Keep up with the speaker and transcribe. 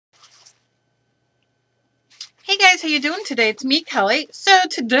Hey guys, how you doing today? It's me, Kelly. So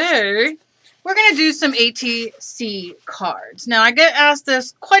today we're going to do some ATC cards. Now I get asked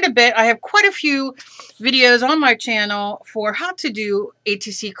this quite a bit. I have quite a few videos on my channel for how to do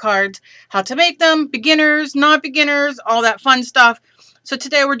ATC cards, how to make them, beginners, not beginners, all that fun stuff. So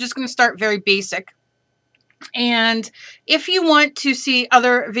today we're just going to start very basic. And if you want to see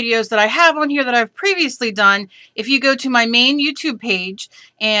other videos that I have on here that I've previously done, if you go to my main YouTube page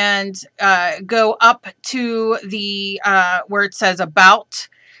and go up to the where it says About,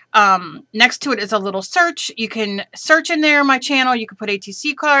 next to it is a little search. You can search in there my channel. You can put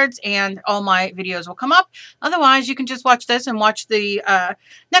ATC cards and all my videos will come up. Otherwise, you can just watch this and watch the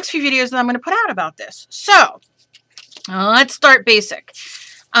next few videos that I'm going to put out about this. So let's start basic.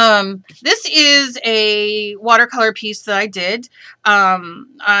 This is a watercolor piece that I did.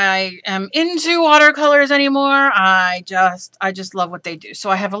 I am into watercolors anymore. I just love what they do. So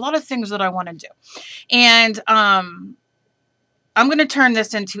I have a lot of things that I want to do. And, I'm going to turn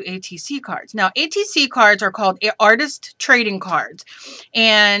this into ATC cards. Now, ATC cards are called artist trading cards.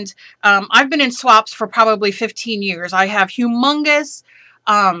 And, I've been in swaps for probably 15 years. I have humongous,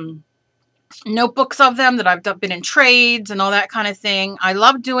 notebooks of them that I've been in trades and all that kind of thing. I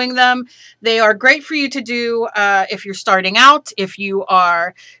love doing them. They are great for you to do if you're starting out, if you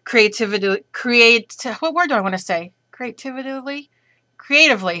are creatively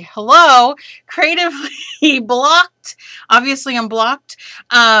blocked. Obviously I'm blocked.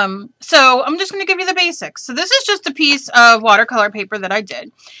 So I'm just going to give you the basics. So this is just a piece of watercolor paper that I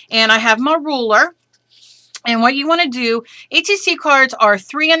did, and I have my ruler. And what you want to do, ATC cards are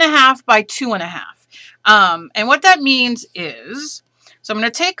 3.5 by 2.5. And what that means is, so I'm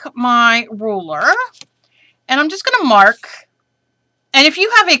going to take my ruler and I'm just going to mark. And if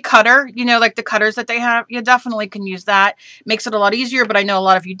you have a cutter, you know, like the cutters that they have, you definitely can use that. Makes it a lot easier, but I know a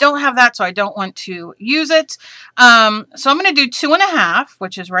lot of you don't have that, so I don't want to use it. So I'm going to do 2.5,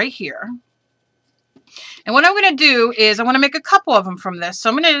 which is right here. And what I'm going to do is I want to make a couple of them from this.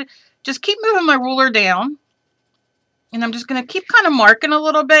 So I'm going to just keep moving my ruler down. And I'm just going to keep kind of marking a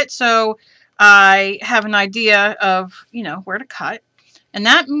little bit so I have an idea of, you know, where to cut. And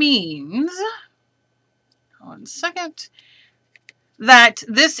that means, hold on a second, that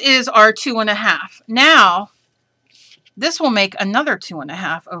this is our 2.5. Now, this will make another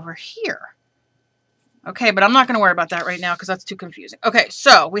 2.5 over here. Okay, but I'm not going to worry about that right now because that's too confusing. Okay,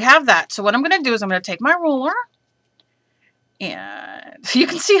 so we have that. So what I'm going to do is I'm going to take my ruler. And you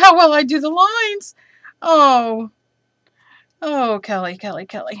can see how well I do the lines. Oh, Kelly.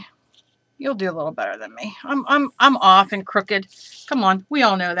 You'll do a little better than me. I'm off and crooked. Come on, we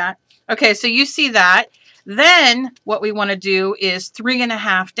all know that. Okay, so you see that. Then what we want to do is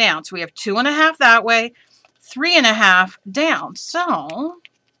 3.5 down. So we have 2.5 that way, 3.5 down. So I'm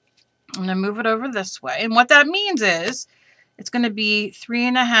going to move it over this way. And what that means is it's going to be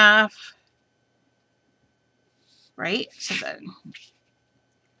 3.5, right? So then,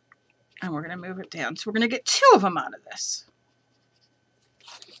 and we're going to move it down. So we're going to get 2 of them out of this.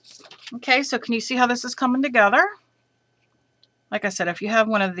 Okay, so can you see how this is coming together? Like I said, if you have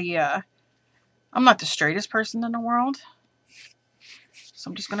one of the, I'm not the straightest person in the world.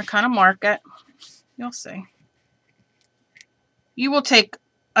 So I'm just going to kind of mark it. You'll see. You will take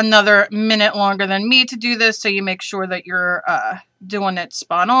another minute longer than me to do this, so you make sure that you're doing it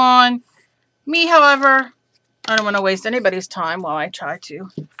spot on. Me, however, I don't want to waste anybody's time while I try to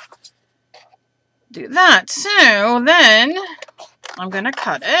do that. So then I'm going to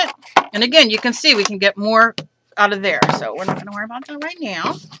cut it. And again, you can see we can get more out of there. So we're not going to worry about that right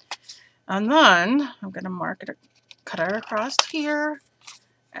now. And then I'm going to mark it, cut it across here,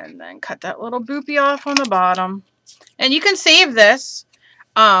 and then cut that little boopy off on the bottom. And you can save this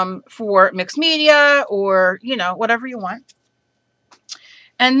for mixed media or, you know, whatever you want.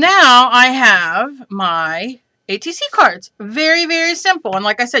 And now I have my ATC cards. Very, very simple. And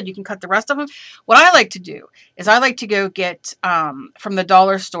like I said, you can cut the rest of them. What I like to do is I like to go get from the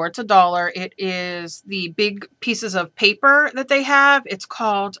dollar store. It's $1. It is the big pieces of paper that they have. It's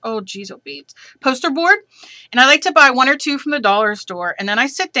called, oh geez, oh beads, poster board. And I like to buy 1 or 2 from the dollar store. And then I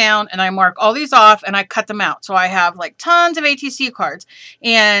sit down and I mark all these off and I cut them out. So I have like tons of ATC cards.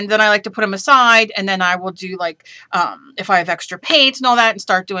 And then I like to put them aside. And then I will do like, if I have extra paint and all that, and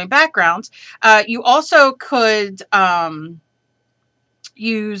start doing backgrounds. You also could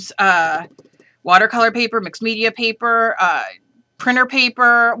use watercolor paper, mixed media paper, printer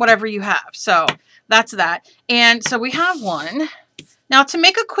paper, whatever you have. So that's that. And so we have one. Now to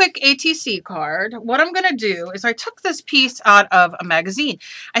make a quick ATC card, what I'm going to do is I took this piece out of a magazine.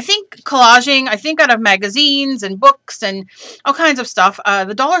 I think collaging, out of magazines and books and all kinds of stuff.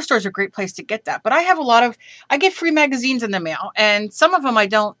 The dollar store is a great place to get that. But I have I get free magazines in the mail, and some of them I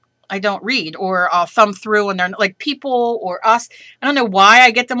don't read, or I'll thumb through, and they're like People or Us. I don't know why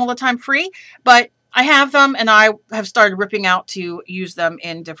I get them all the time free, but I have them, and I have started ripping out to use them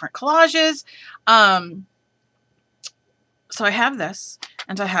in different collages. So I have this,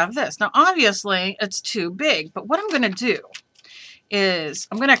 and I have this. Now, obviously, it's too big, but what I'm going to do is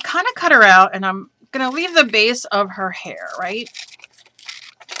I'm going to kind of cut her out, and I'm going to leave the base of her hair, right?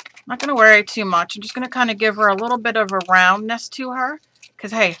 I'm not going to worry too much. I'm just going to kind of give her a little bit of a roundness to her,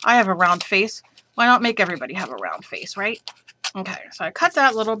 because, hey, I have a round face. Why not make everybody have a round face, right? Okay, so I cut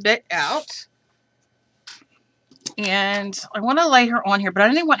that little bit out. And I want to lay her on here, but I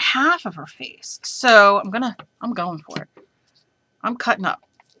only want half of her face. So I'm going for it. I'm cutting up.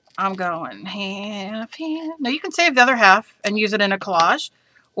 I'm going half. Now you can save the other half and use it in a collage,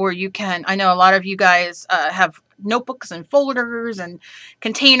 or you can, I know a lot of you guys have notebooks and folders and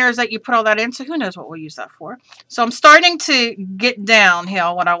containers that you put all that in. So who knows what we'll use that for. So I'm starting to get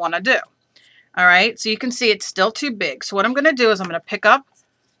downhill what I want to do. All right. So you can see it's still too big. So what I'm going to do is I'm going to pick up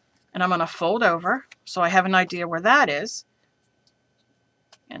and I'm going to fold over, so I have an idea where that is.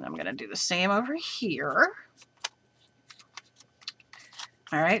 And I'm going to do the same over here.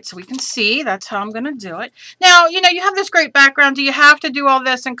 All right, so we can see that's how I'm going to do it. Now, you know, you have this great background. Do you have to do all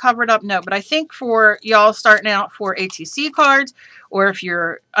this and cover it up? No, but I think for y'all starting out for ATC cards, or if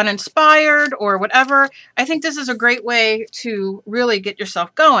you're uninspired or whatever, I think this is a great way to really get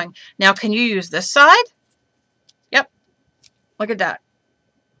yourself going. Now, can you use this side? Yep. Look at that.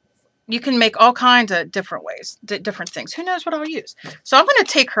 You can make all kinds of different ways, different things. Who knows what I'll use? So I'm going to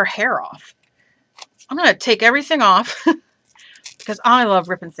take her hair off. I'm going to take everything off because I love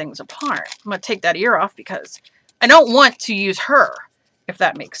ripping things apart. I'm going to take that ear off because I don't want to use her, if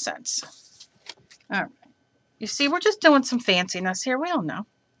that makes sense. All right. You see, we're just doing some fanciness here. We all know.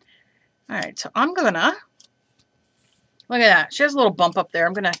 All right, so I'm going to, look at that. She has a little bump up there.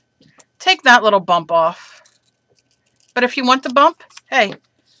 I'm going to take that little bump off. But if you want the bump, hey,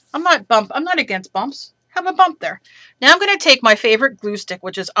 I'm not against bumps. Have a bump there. Now I'm going to take my favorite glue stick,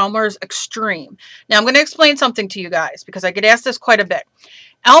 which is Elmer's Extreme. Now I'm going to explain something to you guys because I get asked this quite a bit.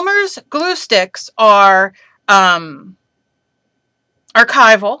 Elmer's glue sticks are archival,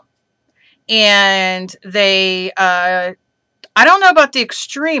 and they, I don't know about the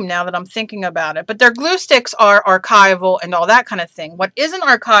Extreme now that I'm thinking about it, but their glue sticks are archival and all that kind of thing. What isn't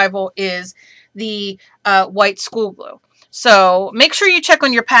archival is the white school glue. So make sure you check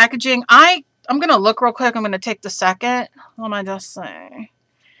on your packaging. I'm going to look real quick. I'm going to take the second. What am I just saying?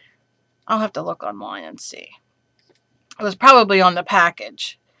 I'll have to look online and see. It was probably on the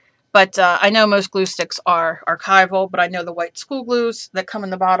package. But I know most glue sticks are archival, but I know the white school glues that come in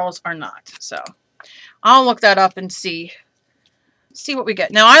the bottles are not. So I'll look that up and see what we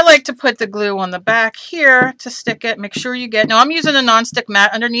get. Now I like to put the glue on the back here to stick it. Make sure you get, now I'm using a non-stick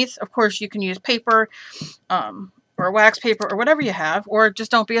mat underneath. Of course you can use paper, or wax paper, or whatever you have, or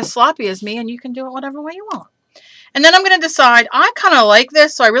just don't be as sloppy as me and you can do it whatever way you want. And then I'm going to decide, I kind of like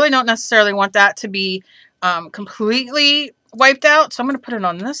this, so I really don't necessarily want that to be completely wiped out. So I'm going to put it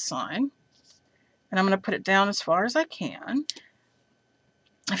on this side, and I'm going to put it down as far as I can.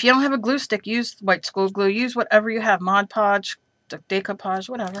 If you don't have a glue stick, use white school glue. Use whatever you have, Mod Podge, decoupage,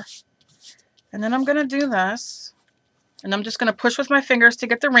 whatever. And then I'm going to do this, and I'm just going to push with my fingers to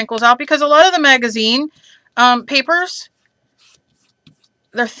get the wrinkles out, because a lot of the magazine papers,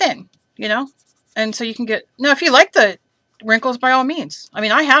 they're thin, you know, and so you can get, now if you like the wrinkles, by all means. I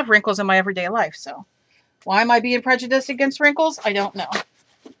mean, I have wrinkles in my everyday life, so why am I being prejudiced against wrinkles? I don't know,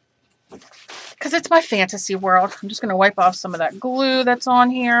 because it's my fantasy world. I'm just going to wipe off some of that glue that's on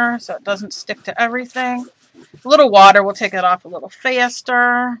here so it doesn't stick to everything. A little water will take it off a little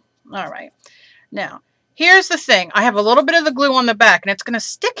faster. All right, now here's the thing. I have a little bit of the glue on the back, and it's going to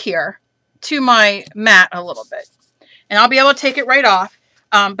stick here to my mat a little bit, and I'll be able to take it right off,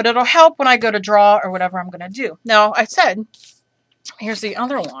 but it'll help when I go to draw or whatever I'm going to do. Now, I said, here's the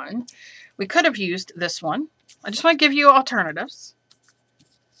other one. We could have used this one. I just want to give you alternatives,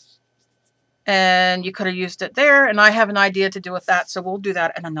 and you could have used it there, and I have an idea to do with that, so we'll do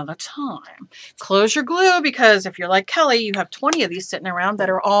that at another time. Close your glue, because if you're like Kelly, you have 20 of these sitting around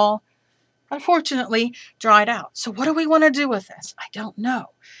that are all, unfortunately, dried out. So what do we want to do with this? I don't know.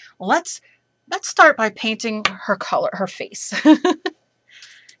 Well, let's start by painting her color, her face.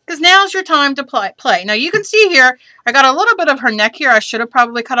 Because now's your time to play. Now, you can see here, I got a little bit of her neck here. I should have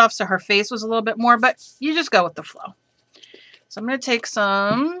probably cut off so her face was a little bit more, but you just go with the flow. So I'm going to take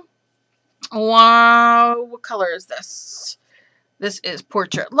some, wow, what color is this? This is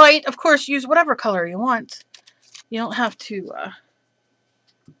Portrait Light. Of course, use whatever color you want. You don't have to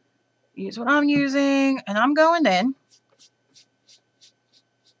use what I'm using. And I'm going in.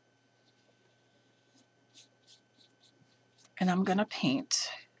 And I'm going to paint.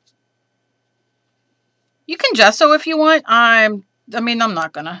 You can gesso if you want. I mean, I'm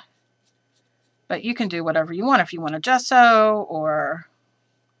not going to. But you can do whatever you want if you want to gesso or...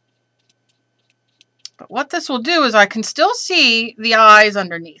 But what this will do is I can still see the eyes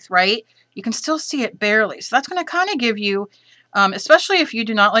underneath, right? You can still see it barely. So that's going to kind of give you, especially if you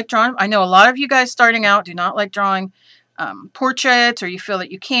do not like drawing. I know a lot of you guys starting out do not like drawing portraits, or you feel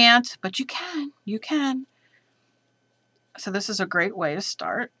that you can't, but you can. You can. So this is a great way to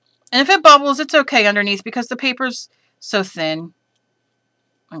start. And if it bubbles, it's okay underneath because the paper's so thin.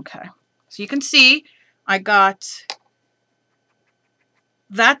 Okay. So you can see I got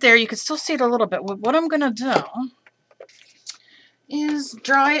that there. You can still see it a little bit. What I'm going to do is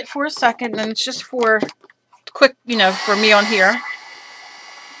dry it for a second, and it's just for quick, you know, for me on here.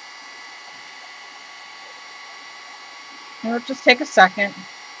 It'll just take a second.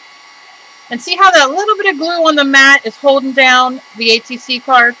 And see how that little bit of glue on the mat is holding down the ATC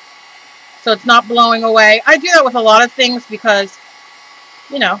card so it's not blowing away. I do that with a lot of things because,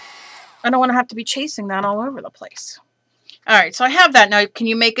 you know, I don't want to have to be chasing that all over the place. All right, so I have that. Now, can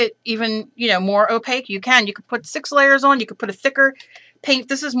you make it even, you know, more opaque? You can. You could put 6 layers on. You could put a thicker paint.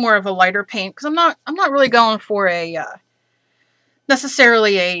 This is more of a lighter paint because I'm not really going for a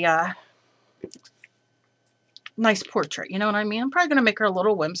necessarily a nice portrait. You know what I mean? I'm probably going to make her a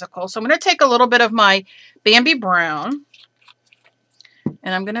little whimsical. So I'm going to take a little bit of my Bambi Brown,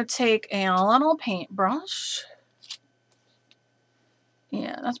 and I'm going to take a little paintbrush.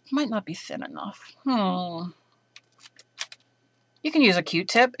 Yeah, that might not be thin enough. You can use a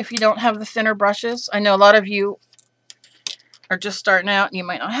Q-tip if you don't have the thinner brushes. I know a lot of you are just starting out and you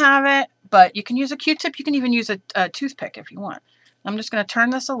might not have it, but you can use a Q-tip. You can even use a toothpick if you want. I'm just going to turn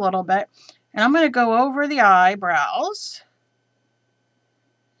this a little bit, and I'm going to go over the eyebrows.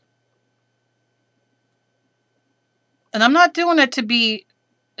 And I'm not doing it to be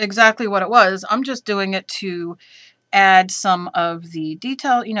exactly what it was. I'm just doing it to add some of the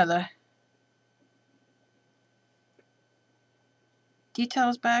detail, you know, the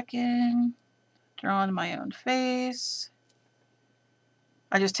details back in, drawing my own face.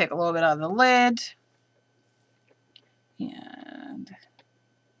 I just take a little bit out of the lid. And,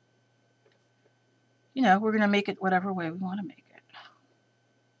 you know, we're going to make it whatever way we want to make it.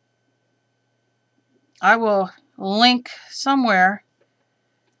 I will link somewhere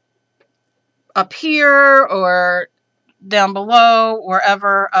up here or down below,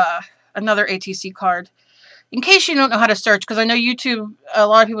 wherever, another ATC card. In case you don't know how to search, because I know YouTube, a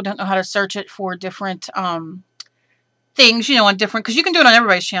lot of people don't know how to search it for different things, you know, on different, because you can do it on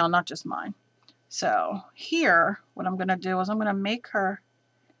everybody's channel, not just mine. So here, what I'm going to do is I'm going to make her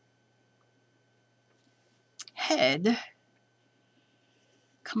head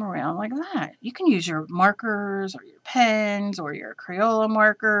come around like that. You can use your markers or your pens or your Crayola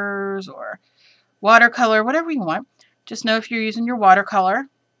markers or watercolor, whatever you want. Just know if you're using your watercolor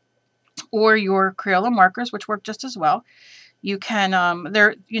or your Crayola markers, which work just as well, you can,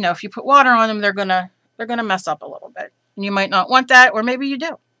 they're, you know, if you put water on them, they're gonna mess up a little bit. And you might not want that, or maybe you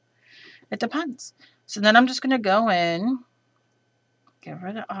do. It depends. So then I'm just gonna go in, give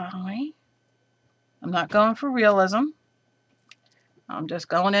her the eye. I'm not going for realism. I'm just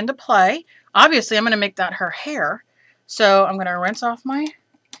going into play. Obviously, I'm gonna make that her hair. So I'm gonna rinse off my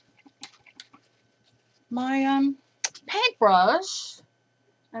paintbrush.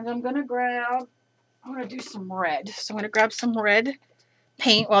 And I'm going to grab, I'm going to do some red. So I'm going to grab some red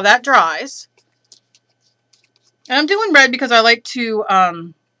paint while that dries. And I'm doing red because I like to,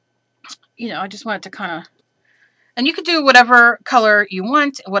 you know, I just want it to kind of, and you could do whatever color you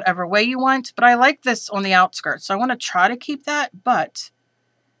want, whatever way you want. But I like this on the outskirts. So I want to try to keep that, but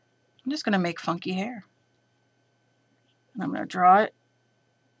I'm just going to make funky hair. And I'm going to draw it.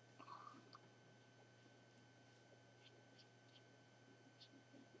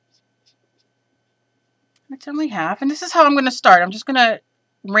 It's only half, and this is how I'm going to start. I'm just going to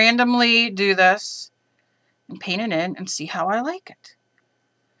randomly do this and paint it in and see how I like it.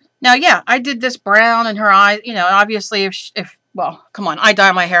 Now, yeah, I did this brown in her eyes. You know, obviously, if well, come on, I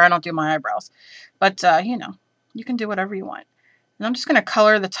dye my hair. I don't do my eyebrows. But, you know, you can do whatever you want. And I'm just going to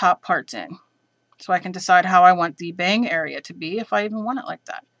color the top parts in so I can decide how I want the bang area to be if I even want it like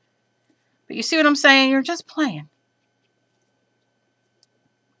that. But you see what I'm saying? You're just playing.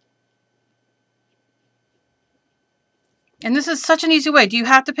 And this is such an easy way. Do you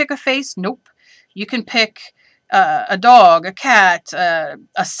have to pick a face? Nope. You can pick a dog, a cat, a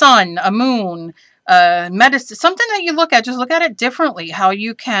sun, a moon, medicine, something that you look at. Just look at it differently, how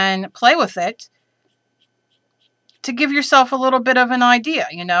you can play with it to give yourself a little bit of an idea,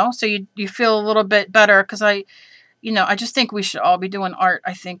 you know, so you feel a little bit better. Because I just think we should all be doing art.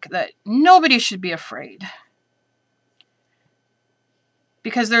 I think that nobody should be afraid.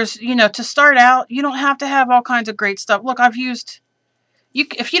 Because there's, to start out, you don't have to have all kinds of great stuff. Look, I've used,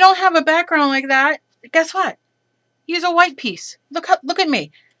 if you don't have a background like that, guess what? Use a white piece. Look at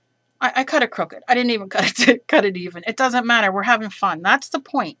me. I cut it crooked. I didn't even cut it even. It doesn't matter. We're having fun. That's the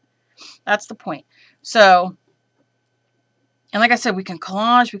point. That's the point. So, and like I said, we can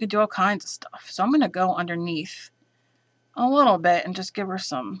collage. We can do all kinds of stuff. So I'm going to go underneath a little bit and just give her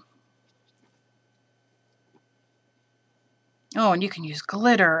some. Oh, and you can use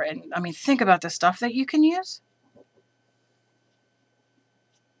glitter. And I mean, think about the stuff that you can use.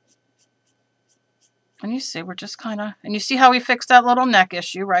 And you see, we're just kind of, and you see how we fixed that little neck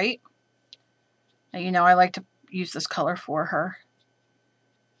issue, right? And I like to use this color for her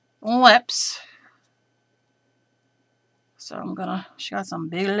lips. So she got some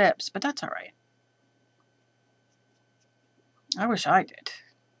big lips, but that's all right. I wish I did.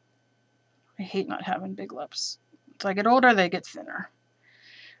 I hate not having big lips. As I get older, they get thinner.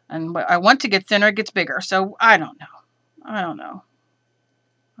 And I want to get thinner, it gets bigger. So I don't know.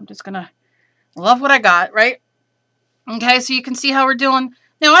 I'm just going to love what I got, right? Okay, so you can see how we're doing.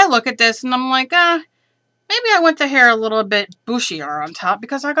 Now I look at this and I'm like, maybe I want the hair a little bit bushier on top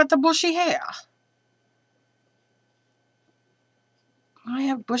because I got the bushy hair. I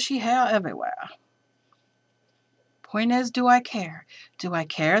have bushy hair everywhere. Point is, do I care? Do I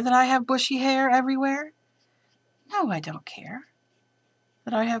care that I have bushy hair everywhere? No, I don't care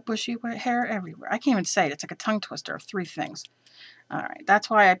that I have bushy hair everywhere. I can't even say it. It's like a tongue twister of 3 things. All right, that's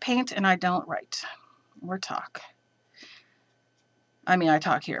why I paint and I don't write or talk. I mean, I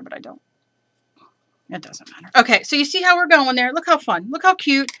talk here, but I don't. It doesn't matter. Okay, so you see how we're going there. Look how fun. Look how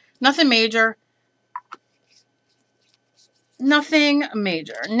cute. Nothing major. Nothing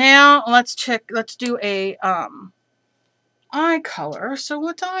major. Now, let's check. Let's do a eye color. So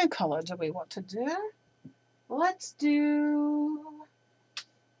what eye color do we want to do? Let's do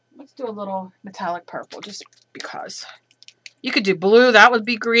a little metallic purple, just because. You could do blue. That would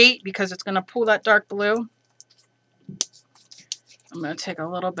be great because it's going to pull that dark blue. I'm going to take a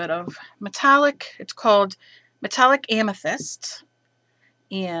little bit of metallic. It's called Metallic Amethyst.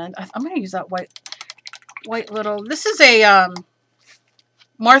 And I'm going to use that white little. This is a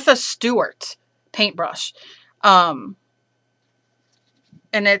Martha Stewart paintbrush. And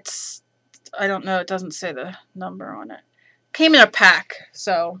it's, I don't know, it doesn't say the number on it. Came in a pack,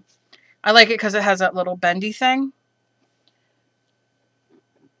 so I like it because it has that little bendy thing.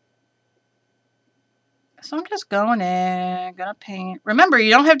 So I'm just going in, gonna paint. Remember,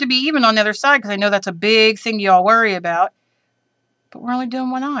 you don't have to be even on the other side because I know that's a big thing you all worry about. But we're only doing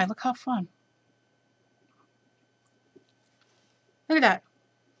one eye. Look how fun. Look at that.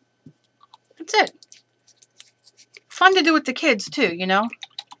 That's it. Fun to do with the kids too,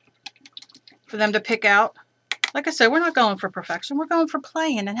 for them to pick out. Like I said, we're not going for perfection. We're going for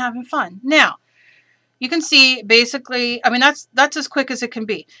playing and having fun. Now, you can see basically, I mean, that's as quick as it can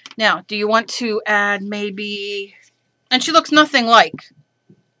be. Now, do you want to add maybe, and she looks nothing like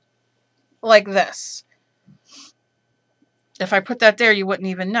this. If I put that there, you wouldn't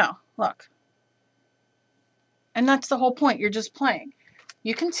even know. Look. And that's the whole point. You're just playing.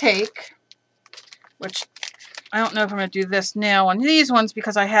 You can take, which I don't know if I'm going to do this now on these ones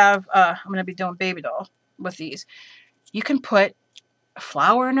because I have, I'm going to be doing baby doll with these. You can put a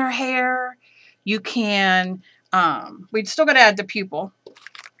flower in her hair. You can, we still got to add the pupil.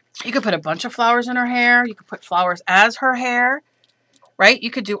 You could put a bunch of flowers in her hair. You could put flowers as her hair, right? You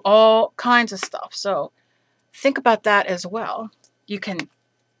could do all kinds of stuff. So think about that as well. You can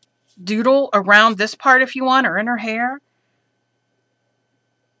doodle around this part if you want, or in her hair.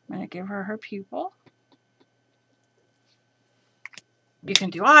 I'm going to give her her pupil. You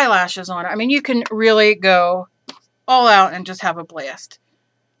can do eyelashes on her. I mean, you can really go all out and just have a blast,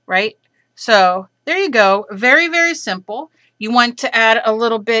 right? So there you go. Very, very simple. You want to add a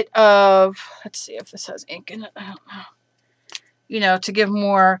little bit of, let's see if this has ink in it. I don't know. To give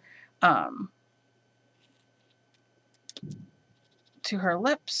more to her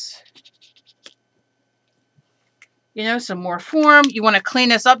lips. Some more form. You want to clean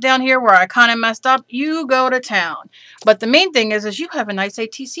this up down here where I kind of messed up. You go to town. But the main thing is you have a nice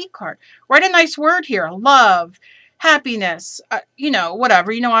ATC card. Write a nice word here. Love, happiness,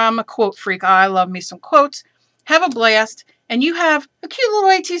 whatever. I'm a quote freak. I love me some quotes. have a blast, and you have a cute little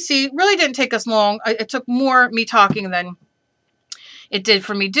ATC. Really didn't take us long. It took more me talking than it did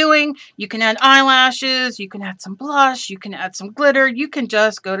for me doing. You can add eyelashes, you can add some blush, you can add some glitter, you can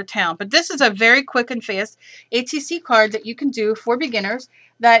just go to town. But this is a very quick and fast ATC card that you can do for beginners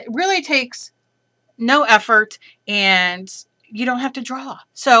that really takes no effort, and you don't have to draw.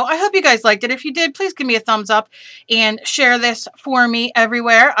 So I hope you guys liked it. If you did, please give me a thumbs up and share this for me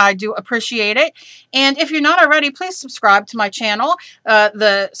everywhere. I do appreciate it. And if you're not already, please subscribe to my channel.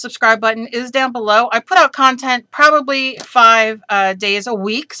 The subscribe button is down below. I put out content probably 5 days a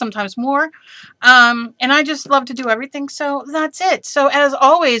week, sometimes more. And I just love to do everything. So that's it. So as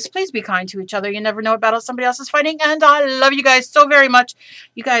always, please be kind to each other. You never know what battle somebody else is fighting. And I love you guys so very much.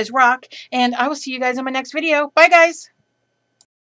 You guys rock. And I will see you guys in my next video. Bye, guys.